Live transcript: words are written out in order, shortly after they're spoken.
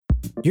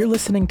You're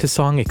listening to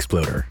Song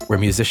Exploder, where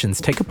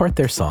musicians take apart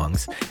their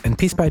songs and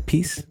piece by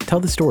piece tell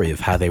the story of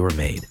how they were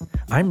made.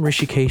 I'm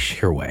Rishikesh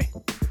Hirway.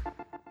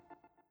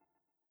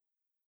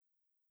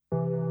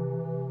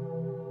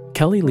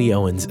 Kelly Lee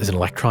Owens is an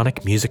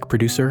electronic music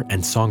producer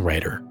and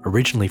songwriter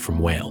originally from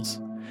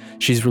Wales.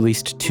 She's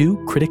released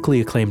 2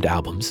 critically acclaimed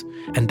albums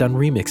and done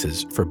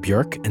remixes for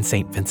Björk and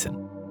St. Vincent.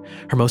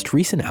 Her most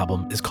recent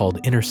album is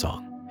called Inner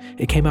Song.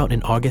 It came out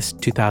in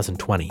August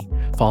 2020,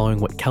 following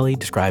what Kelly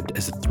described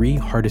as the 3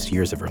 hardest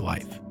years of her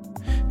life.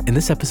 In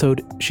this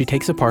episode, she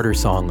takes apart her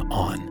song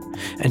On,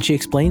 and she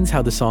explains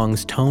how the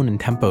song's tone and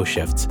tempo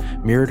shifts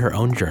mirrored her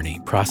own journey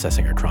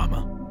processing her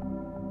trauma.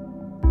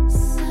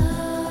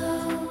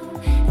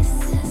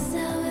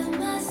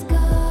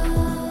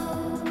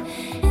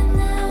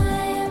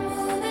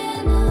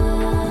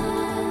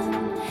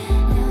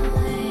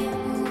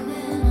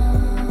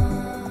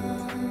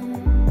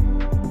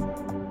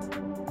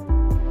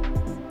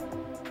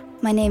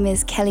 My name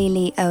is Kelly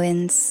Lee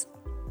Owens.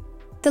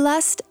 The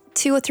last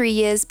 2 or 3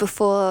 years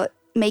before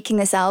making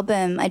this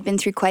album, I'd been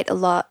through quite a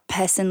lot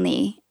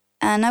personally.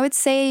 And I would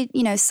say,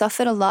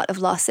 suffered a lot of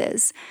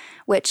losses,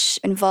 which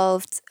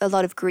involved a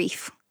lot of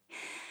grief.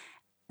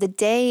 The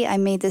day I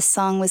made this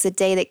song was the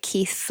day that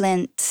Keith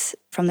Flint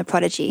from The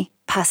Prodigy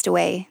passed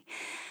away.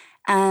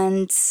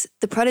 And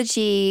The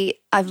Prodigy,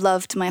 I've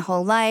loved my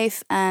whole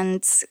life,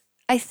 and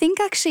I think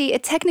actually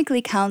it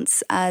technically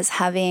counts as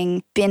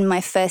having been my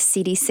first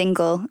CD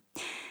single.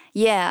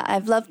 Yeah,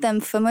 I've loved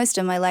them for most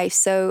of my life.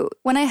 So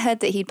when I heard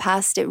that he'd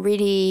passed, it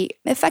really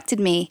affected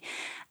me.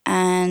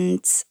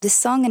 And this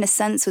song, in a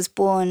sense, was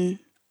born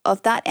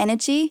of that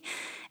energy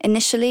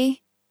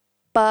initially.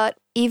 But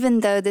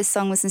even though this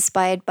song was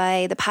inspired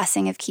by the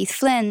passing of Keith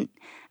Flint,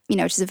 which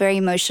is a very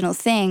emotional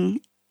thing,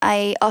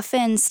 I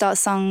often start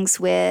songs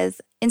with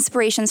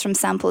inspirations from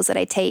samples that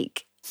I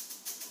take.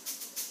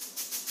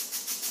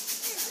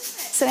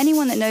 So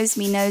anyone that knows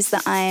me knows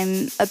that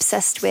I'm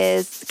obsessed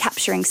with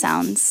capturing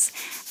sounds.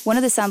 One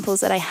of the samples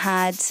that I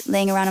had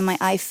laying around on my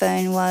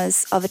iPhone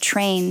was of a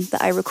train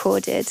that I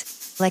recorded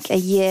like a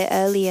year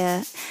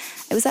earlier.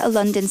 It was at a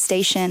London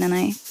station and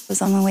I was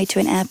on my way to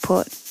an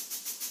airport.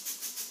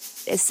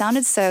 It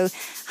sounded so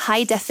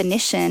high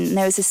definition and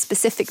there was a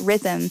specific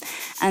rhythm.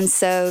 And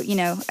so,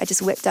 I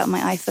just whipped out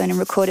my iPhone and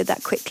recorded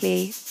that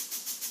quickly.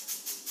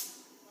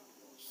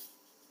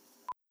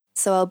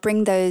 So I'll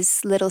bring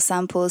those little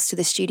samples to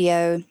the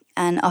studio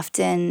and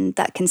often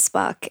that can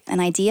spark an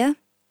idea.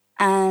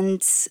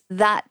 And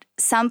that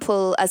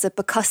sample as a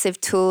percussive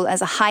tool,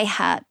 as a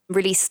hi-hat,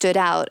 really stood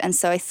out. And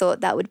so I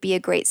thought that would be a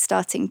great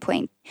starting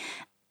point.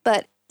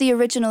 But the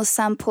original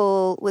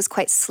sample was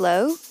quite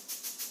slow.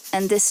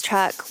 And this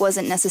track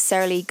wasn't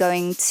necessarily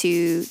going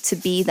to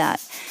be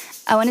that.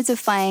 I wanted to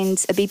find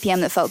a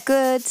BPM that felt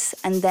good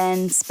and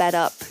then sped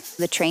up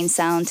the train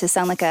sound to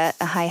sound like a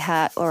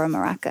hi-hat or a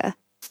maraca.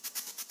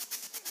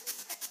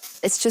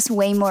 It's just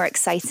way more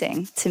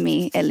exciting, to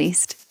me at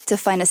least, to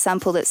find a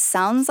sample that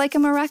sounds like a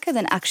maraca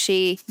than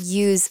actually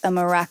use a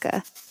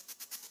maraca.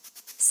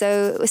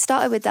 So we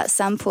started with that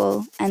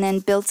sample and then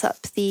built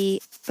up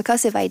the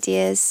percussive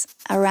ideas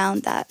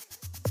around that.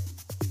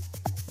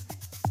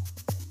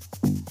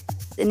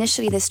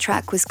 Initially, this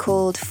track was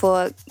called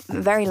for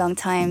a very long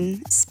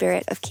time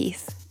Spirit of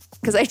Keith,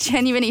 because I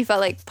genuinely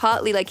felt like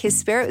partly like his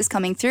spirit was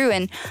coming through,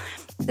 and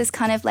there's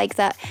kind of like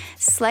that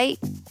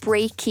slight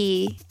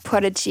breaky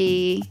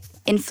Prodigy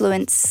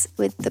influence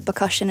with the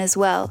percussion as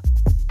well.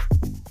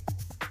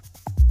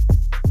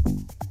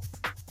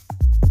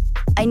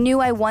 I knew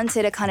I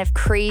wanted a kind of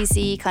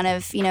crazy,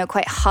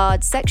 quite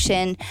hard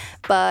section,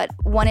 but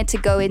wanted to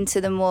go into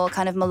the more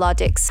kind of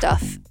melodic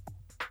stuff.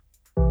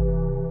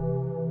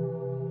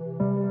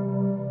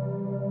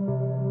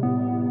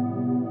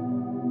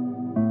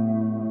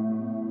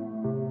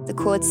 The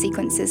chord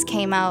sequences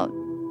came out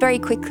very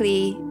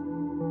quickly.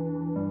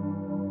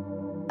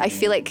 I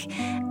feel like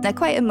they're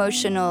quite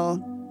emotional,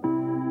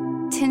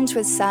 tinged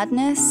with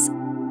sadness,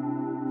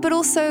 but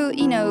also,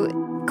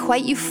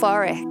 quite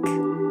euphoric.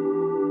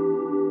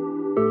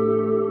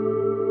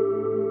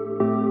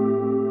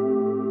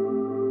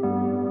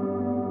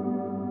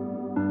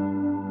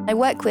 I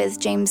work with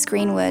James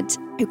Greenwood,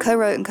 who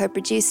co-wrote and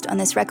co-produced on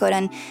this record,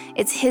 and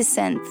it's his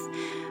synth.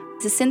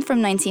 It's a synth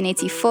from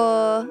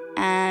 1984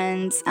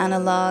 and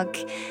analog,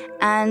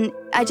 and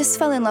I just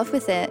fell in love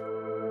with it.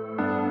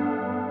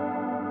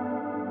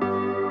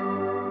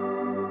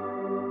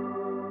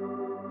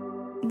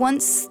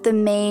 Once the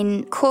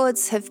main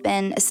chords have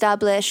been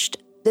established,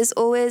 there's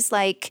always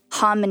like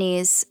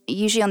harmonies,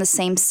 usually on the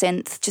same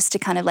synth, just to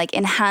kind of like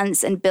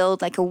enhance and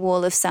build like a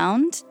wall of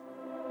sound.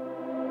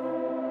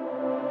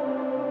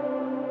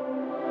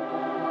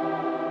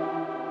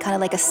 Kind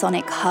of like a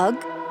sonic hug.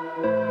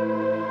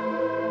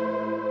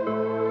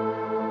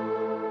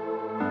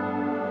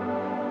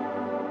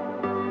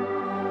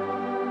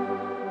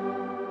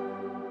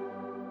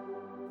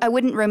 I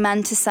wouldn't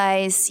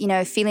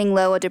romanticize, feeling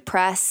low or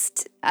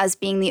depressed as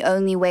being the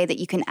only way that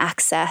you can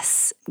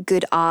access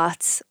good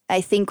art.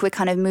 I think we're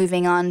kind of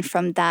moving on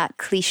from that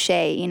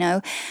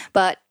cliche,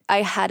 but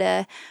I had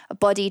a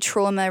body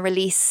trauma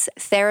release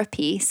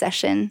therapy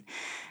session,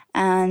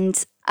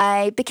 and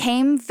I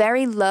became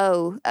very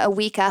low a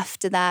week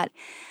after that.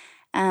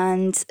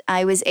 And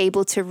I was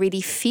able to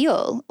really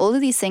feel all of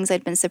these things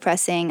I'd been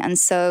suppressing. And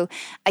so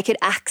I could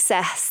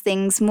access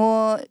things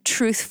more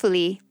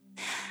truthfully.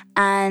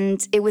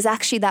 And it was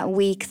actually that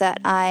week that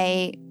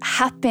I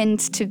happened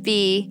to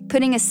be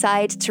putting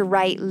aside to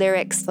write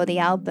lyrics for the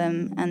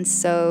album. And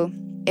so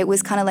it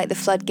was kind of like the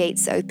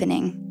floodgates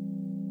opening.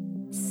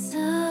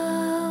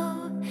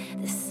 So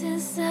this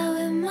is how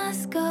it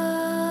must go.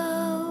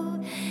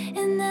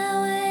 And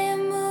now I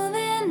am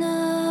moving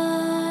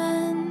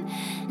on.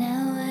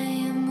 Now I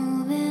am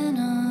moving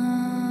on.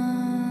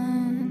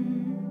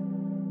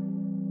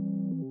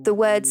 The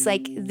words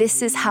like,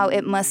 this is how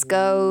it must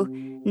go,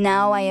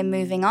 now I am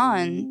moving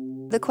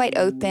on, they're quite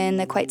open,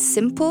 they're quite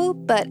simple,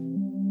 but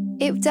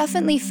it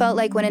definitely felt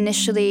like when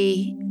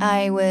initially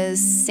I was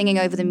singing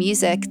over the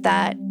music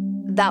that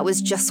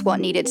was just what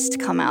needed to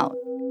come out.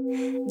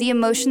 The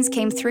emotions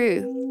came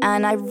through,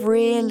 and I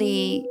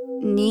really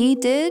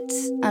needed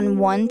and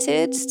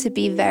wanted to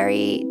be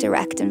very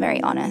direct and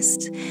very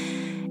honest.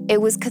 It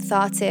was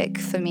cathartic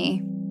for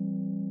me.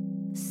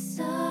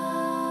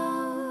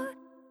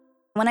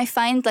 When I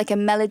find like a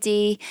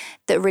melody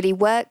that really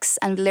works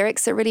and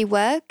lyrics that really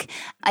work,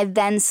 I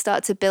then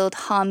start to build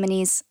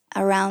harmonies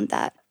around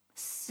that.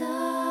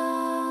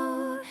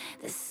 So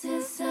this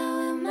is how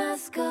it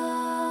must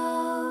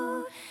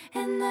go.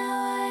 And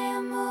now I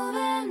am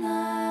moving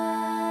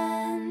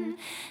on.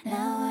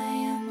 Now I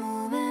am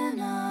moving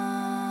on.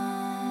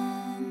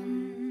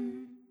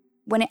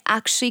 When it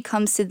actually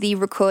comes to the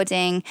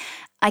recording,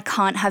 I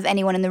can't have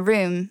anyone in the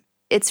room.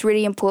 It's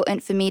really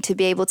important for me to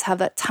be able to have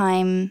that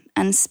time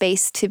and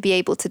space to be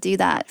able to do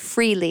that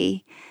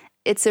freely.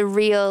 It's a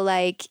real,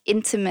 like,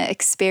 intimate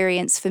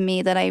experience for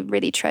me that I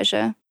really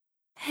treasure.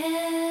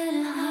 Head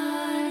and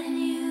heart in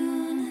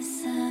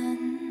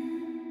unison.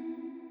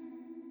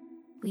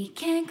 We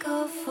can't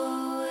go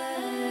forward.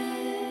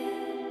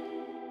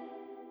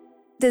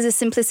 There's a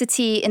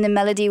simplicity in the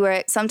melody where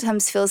it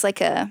sometimes feels like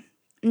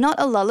not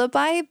a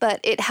lullaby, but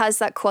it has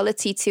that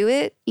quality to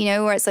it, you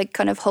know, where it's like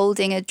kind of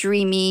holding a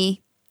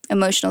dreamy,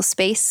 emotional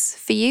space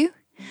for you.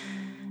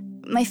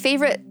 My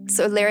favorite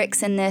sort of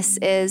lyrics in this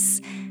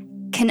is,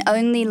 can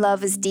only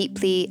love as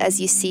deeply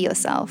as you see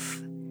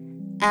yourself.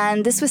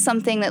 And this was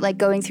something that, like,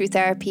 going through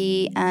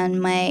therapy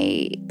and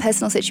my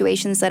personal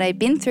situations that I've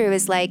been through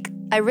is like,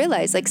 I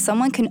realized like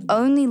someone can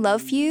only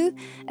love you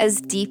as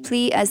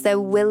deeply as they're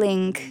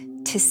willing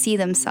to see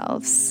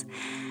themselves.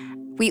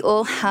 We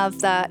all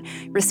have that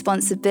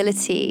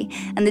responsibility.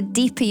 And the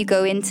deeper you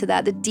go into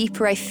that, the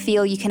deeper I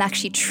feel you can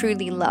actually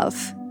truly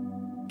love.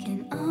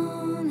 Can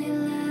only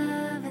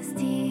love as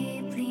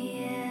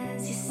deeply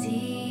as you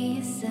see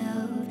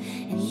yourself.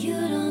 And you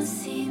don't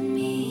see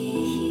me.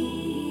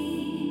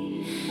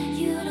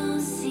 You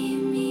don't see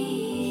me.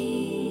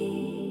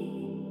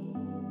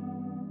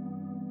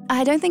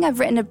 I don't think I've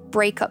written a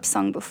breakup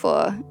song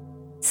before.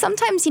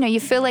 Sometimes, you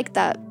feel like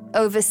that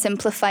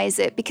oversimplifies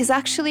it because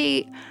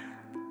actually,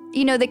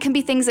 there can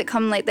be things that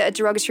come like that are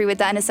derogatory with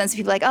that in a sense of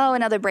people like, oh,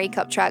 another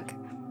breakup track.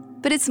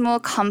 But it's more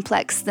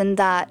complex than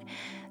that.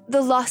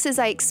 The losses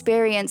I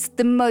experienced,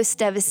 the most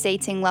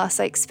devastating loss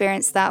I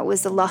experienced, that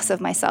was the loss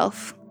of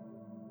myself.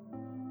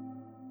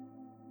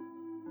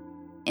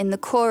 In the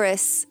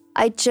chorus,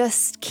 I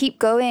just keep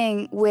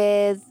going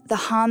with the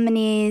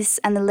harmonies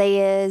and the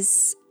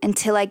layers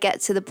until I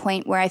get to the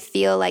point where I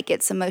feel like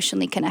it's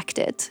emotionally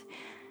connected.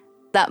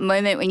 That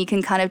moment when you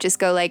can kind of just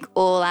go like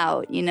all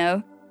out, So,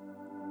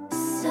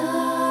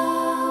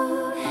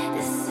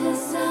 this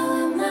is how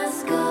it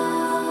must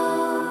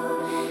go.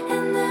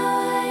 And now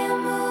I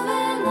am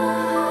moving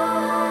on.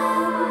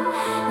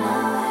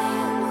 Now I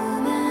am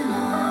moving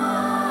on.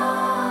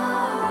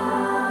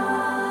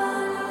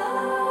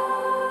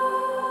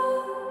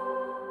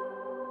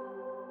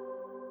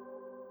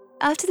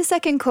 After the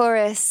second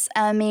chorus,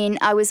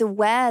 I was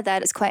aware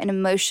that it's quite an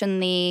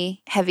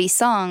emotionally heavy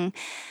song.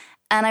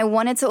 And I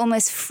wanted to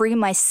almost free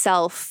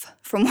myself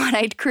from what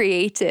I'd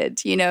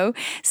created,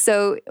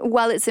 So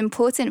while it's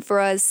important for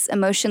us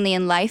emotionally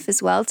in life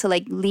as well to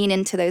like lean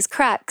into those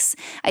cracks,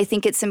 I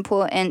think it's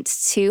important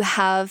to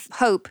have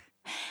hope.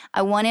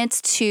 I wanted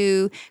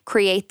to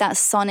create that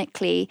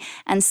sonically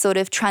and sort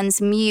of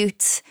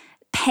transmute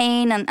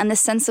pain and the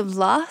sense of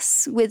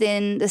loss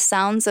within the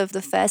sounds of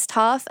the first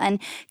half and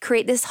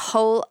create this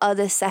whole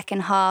other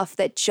second half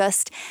that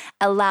just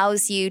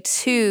allows you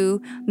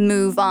to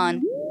move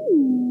on.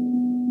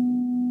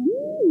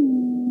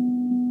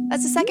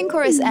 As the second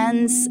chorus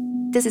ends,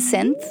 there's a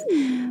synth,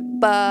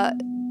 but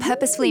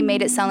purposefully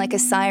made it sound like a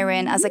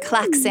siren as a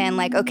klaxon,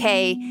 like,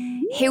 okay,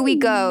 here we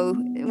go.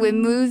 We're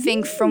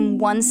moving from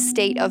one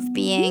state of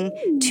being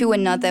to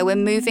another. We're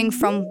moving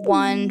from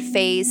one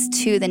phase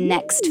to the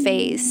next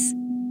phase.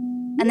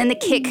 And then the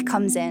kick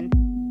comes in.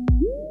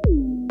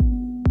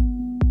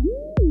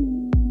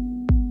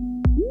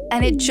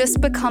 And it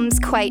just becomes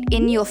quite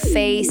in your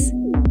face.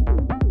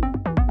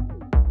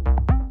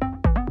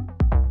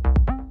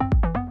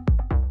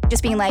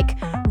 just being like,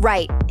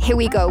 right, here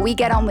we go, we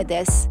get on with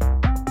this.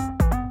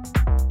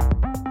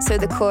 So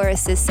the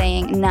chorus is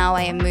saying, now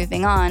I am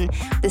moving on.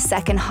 The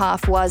second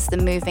half was the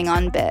moving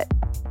on bit,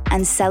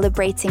 and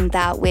celebrating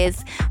that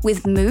with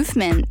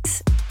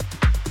movement.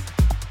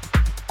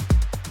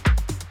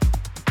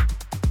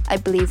 I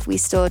believe we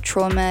store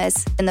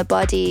traumas in the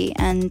body,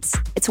 and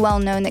it's well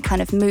known that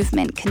kind of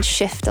movement can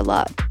shift a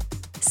lot.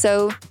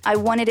 So I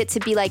wanted it to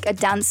be like a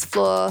dance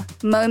floor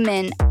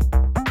moment.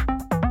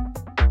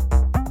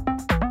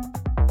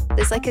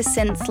 There's like a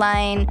synth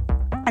line,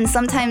 and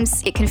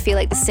sometimes it can feel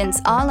like the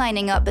synths are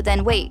lining up, but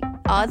then wait,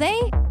 are they?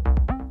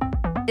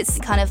 It's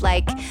kind of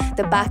like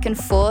the back and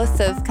forth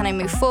of, can I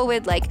move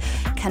forward? Like,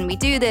 can we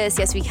do this?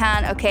 Yes, we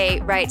can. Okay,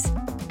 right.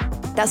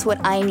 That's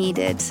what I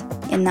needed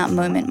in that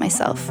moment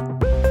myself.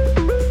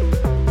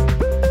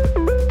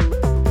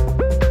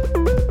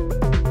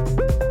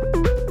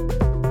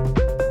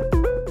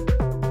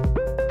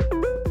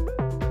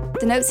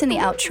 The notes in the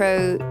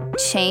outro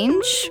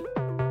change,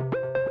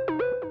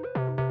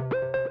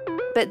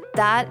 but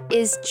that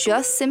is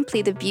just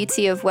simply the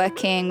beauty of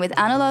working with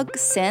analog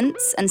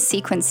synths and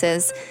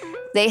sequences.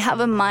 They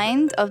have a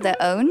mind of their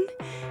own,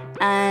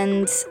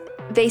 and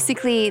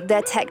basically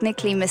they're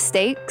technically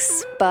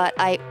mistakes, but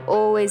I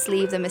always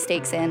leave the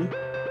mistakes in.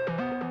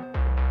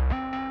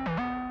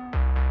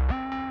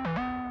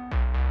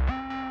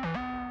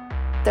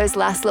 Those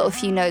last little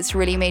few notes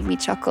really made me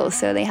chuckle,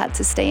 so they had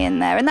to stay in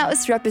there. And that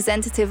was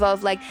representative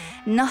of like,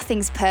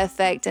 nothing's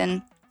perfect,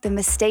 and the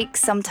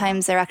mistakes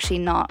sometimes are actually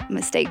not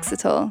mistakes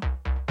at all.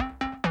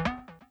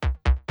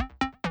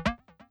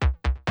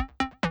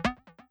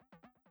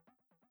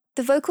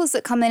 The vocals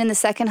that come in the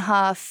second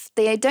half,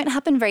 they don't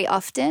happen very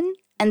often,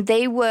 and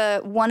they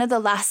were one of the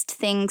last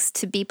things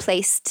to be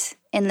placed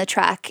in the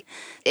track.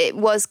 It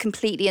was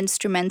completely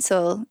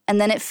instrumental, and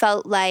then it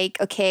felt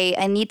like, okay,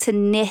 I need to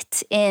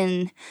knit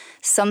in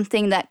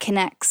something that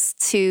connects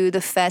to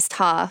the first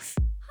half.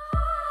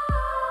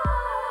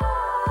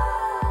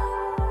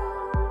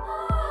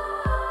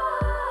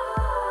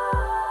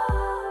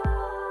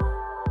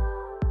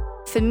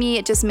 For me,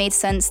 it just made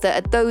sense that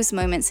at those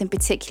moments in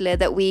particular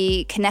that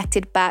we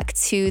connected back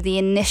to the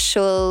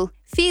initial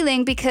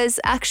feeling, because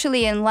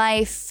actually in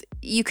life,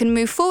 you can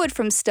move forward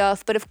from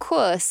stuff, but of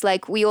course,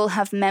 like, we all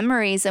have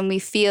memories, and we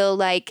feel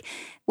like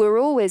we're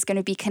always going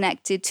to be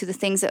connected to the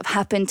things that have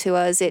happened to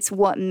us. It's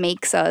what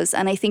makes us.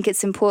 And I think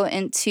it's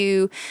important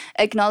to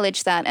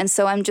acknowledge that. And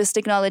so I'm just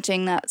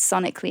acknowledging that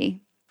sonically.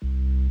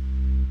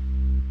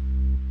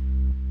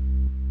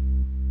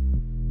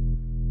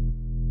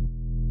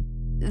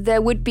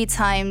 There would be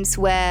times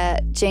where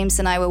James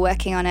and I were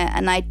working on it,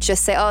 and I'd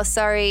just say, oh,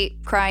 sorry,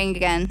 crying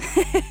again.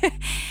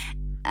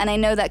 And I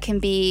know that can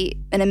be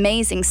an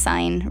amazing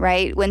sign,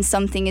 right? When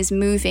something is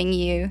moving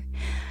you.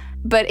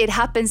 But it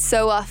happens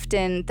so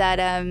often that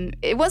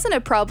it wasn't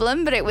a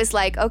problem, but it was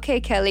like, okay,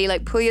 Kelly,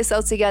 like, pull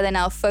yourself together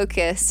now,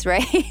 focus,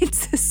 right?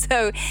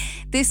 So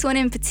this one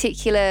in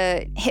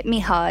particular hit me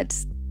hard.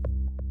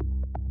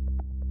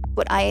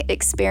 What I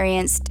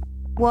experienced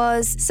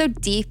was so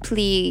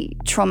deeply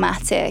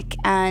traumatic,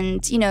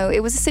 and, you know,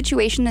 it was a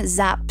situation that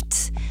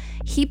zapped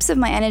heaps of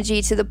my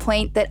energy to the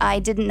point that I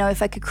didn't know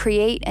if I could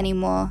create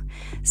anymore.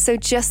 So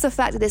just the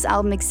fact that this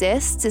album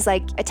exists is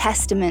like a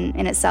testament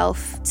in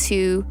itself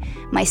to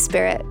my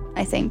spirit,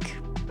 I think.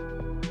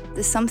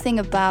 There's something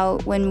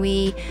about when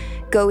we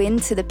go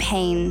into the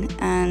pain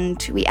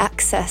and we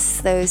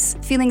access those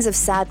feelings of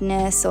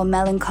sadness or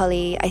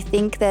melancholy, I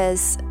think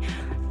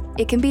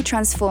it can be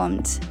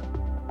transforming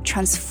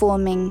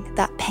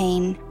that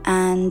pain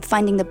and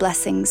finding the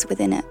blessings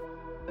within it.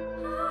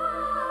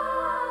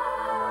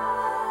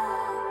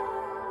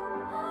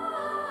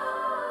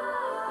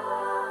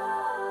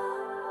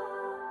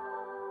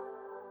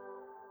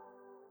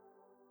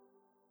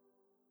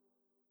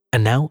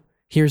 And now,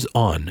 here's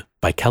On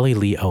by Kelly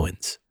Lee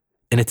Owens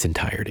in its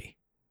entirety.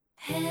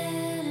 Head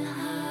and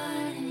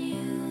heart in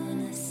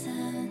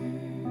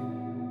unison.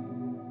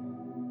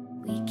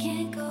 We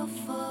can't go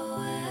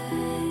forward.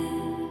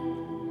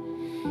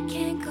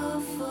 Can't go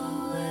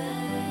forward.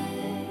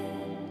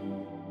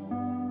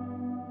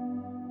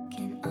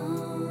 Can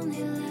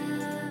only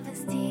love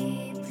as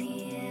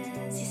deeply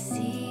as you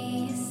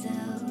see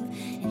yourself,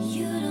 and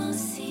you don't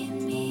see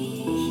me.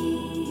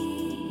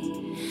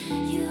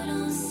 You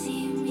don't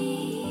see me.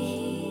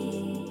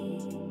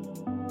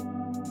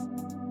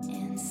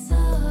 And so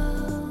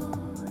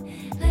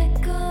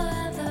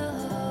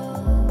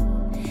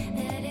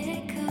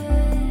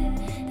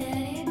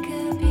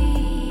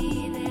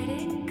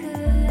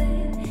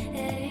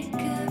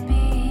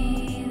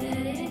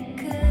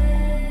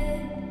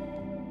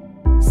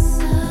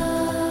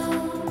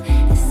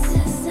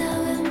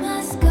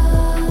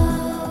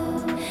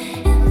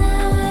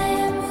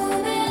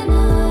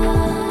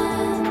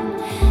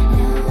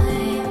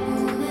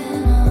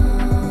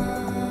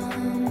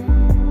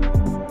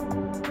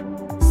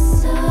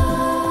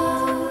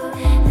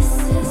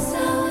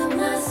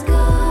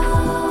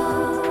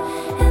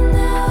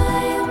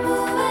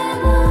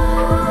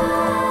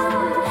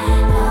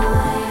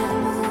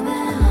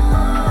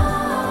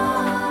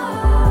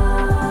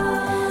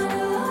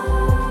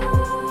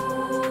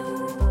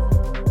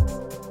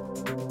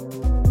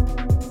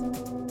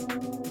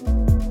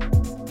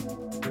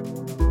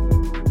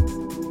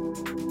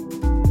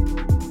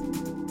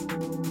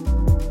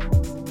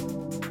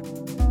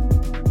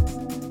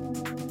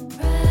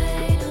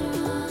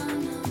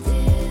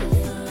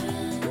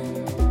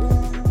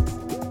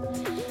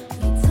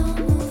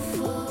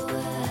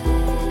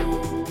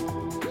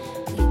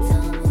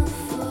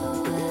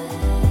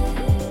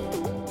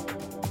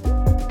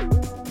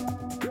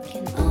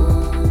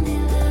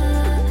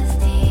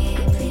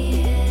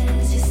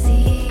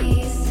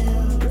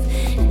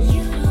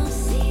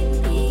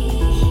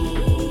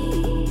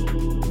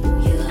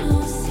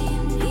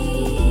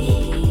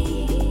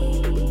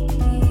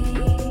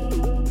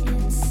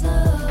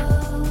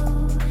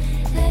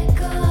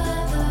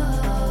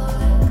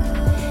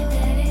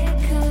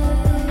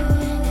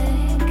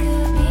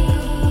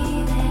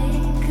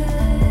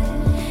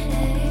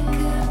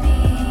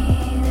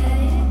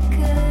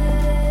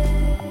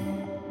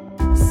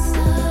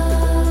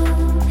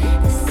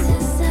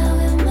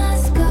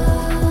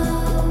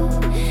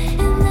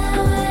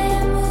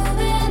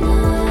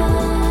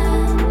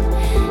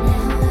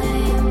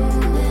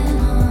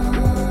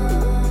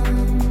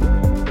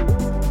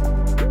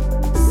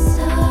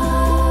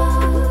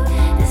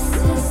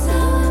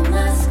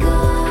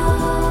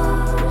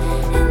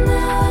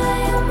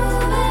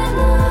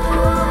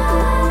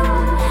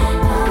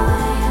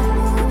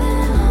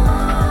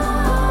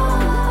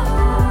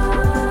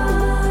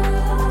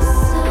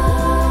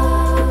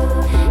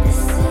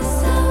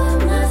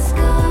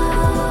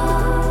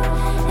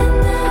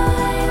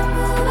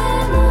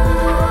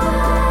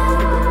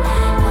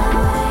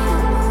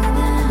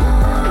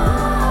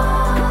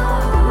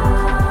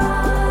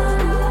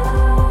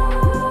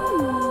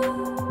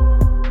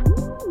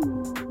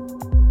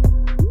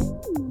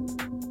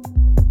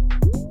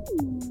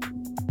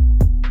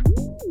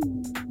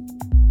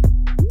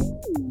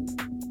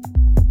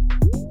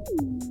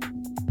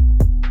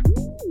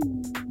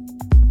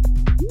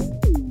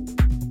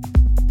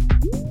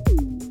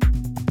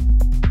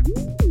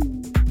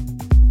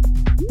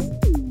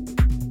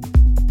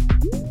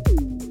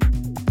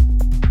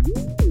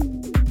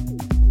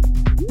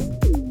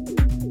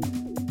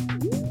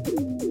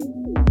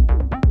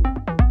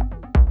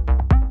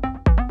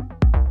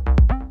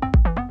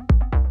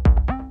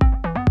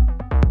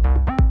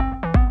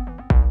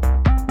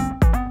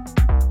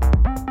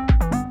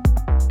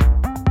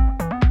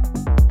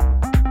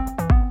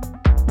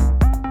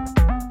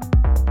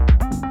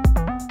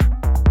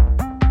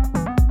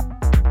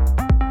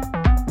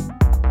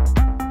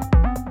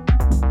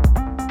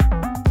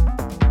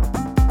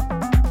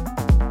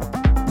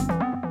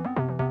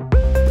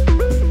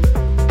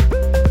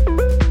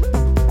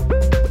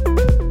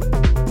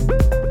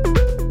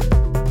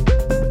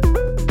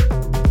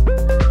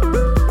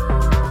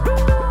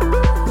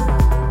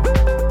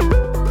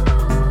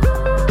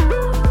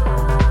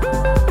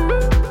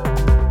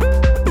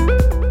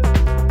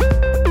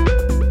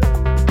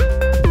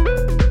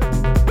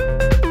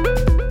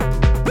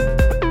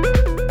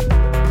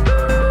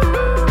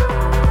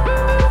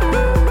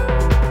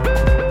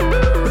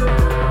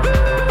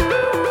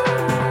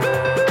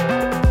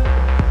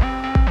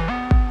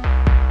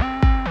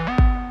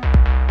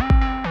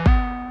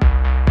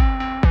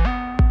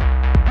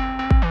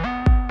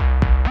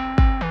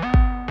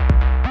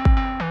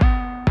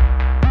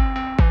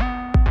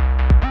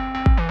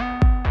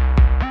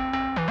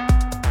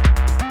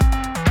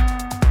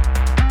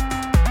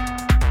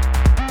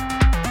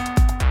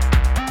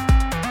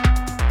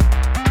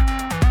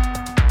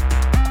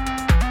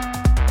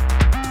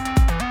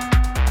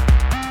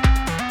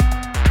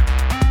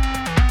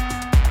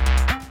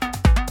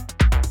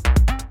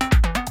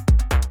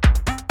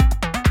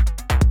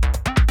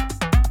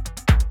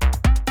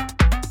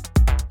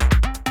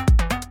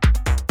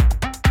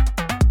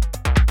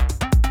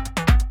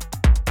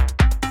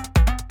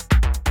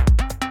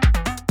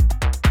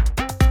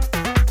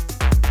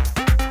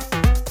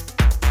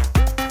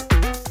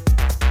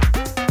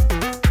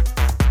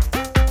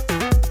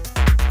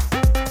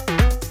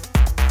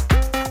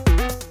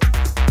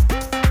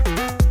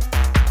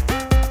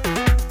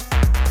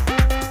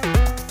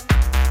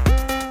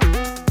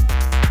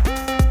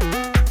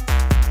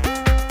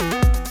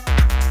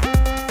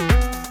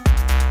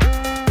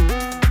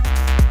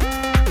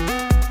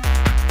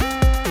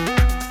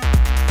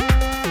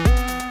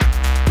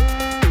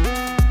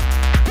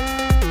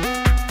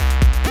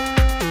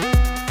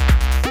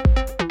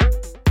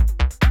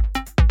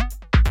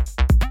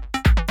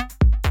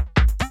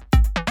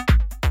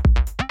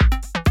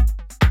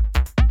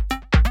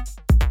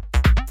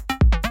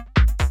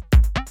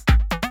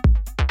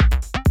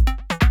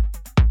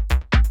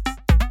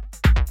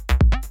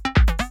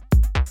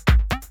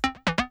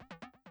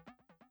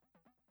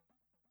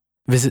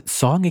Visit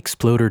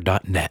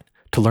songexploder.net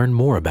to learn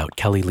more about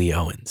Kelly Lee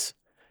Owens.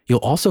 You'll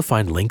also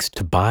find links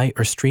to buy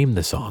or stream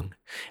the song,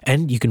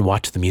 and you can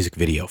watch the music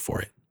video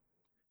for it.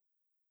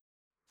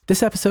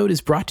 This episode is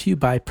brought to you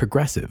by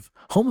Progressive,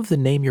 home of the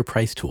Name Your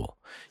Price tool.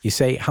 You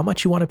say how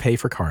much you want to pay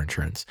for car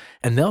insurance,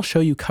 and they'll show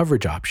you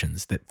coverage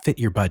options that fit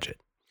your budget.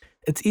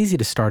 It's easy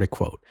to start a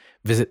quote.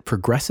 Visit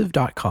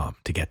progressive.com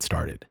to get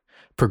started.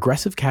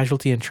 Progressive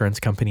Casualty Insurance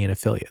Company and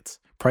Affiliates.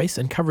 Price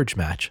and coverage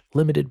match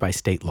limited by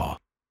state law.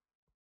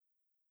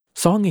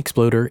 Song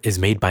Exploder is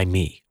made by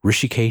me,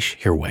 Rishikesh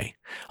Hirway,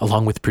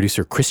 along with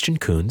producer Christian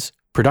Coons,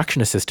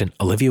 production assistant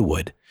Olivia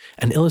Wood,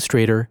 and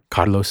illustrator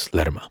Carlos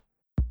Lerma.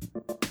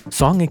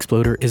 Song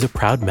Exploder is a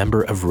proud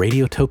member of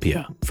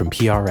Radiotopia from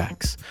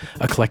PRX,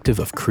 a collective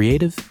of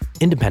creative,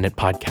 independent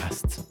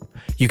podcasts.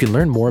 You can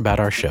learn more about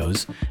our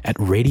shows at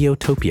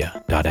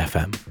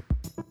radiotopia.fm.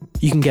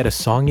 You can get a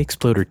Song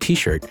Exploder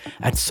t-shirt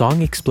at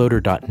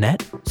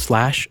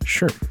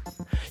songexploder.net/shirt.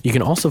 You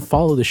can also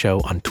follow the show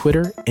on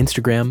Twitter,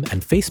 Instagram,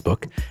 and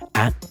Facebook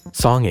at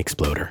Song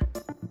Exploder.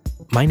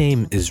 My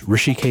name is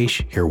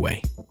Rishikesh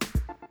Hirway.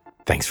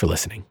 Thanks for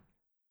listening.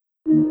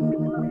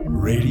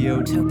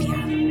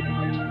 Radiotopia.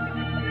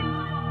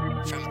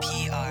 From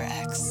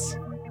PRX.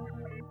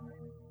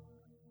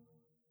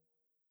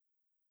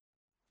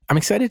 I'm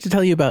excited to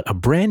tell you about a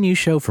brand new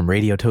show from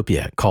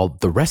Radiotopia called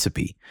The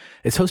Recipe.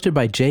 It's hosted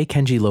by J.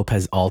 Kenji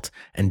Lopez-Alt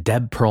and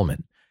Deb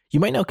Perlman. You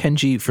might know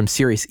Kenji from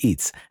Serious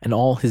Eats and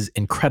all his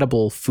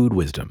incredible food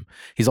wisdom.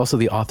 He's also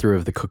the author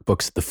of the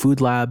cookbooks The Food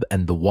Lab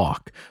and The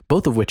Walk,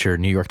 both of which are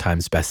New York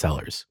Times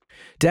bestsellers.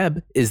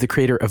 Deb is the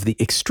creator of the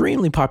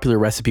extremely popular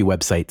recipe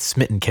website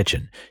Smitten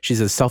Kitchen. She's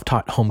a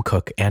self-taught home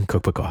cook and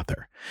cookbook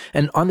author.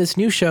 And on this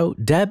new show,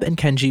 Deb and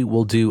Kenji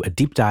will do a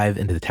deep dive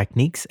into the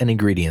techniques and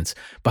ingredients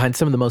behind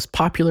some of the most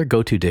popular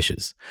go-to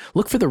dishes.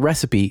 Look for The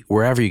Recipe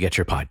wherever you get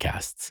your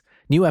podcasts.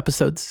 New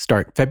episodes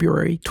start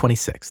February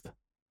 26th.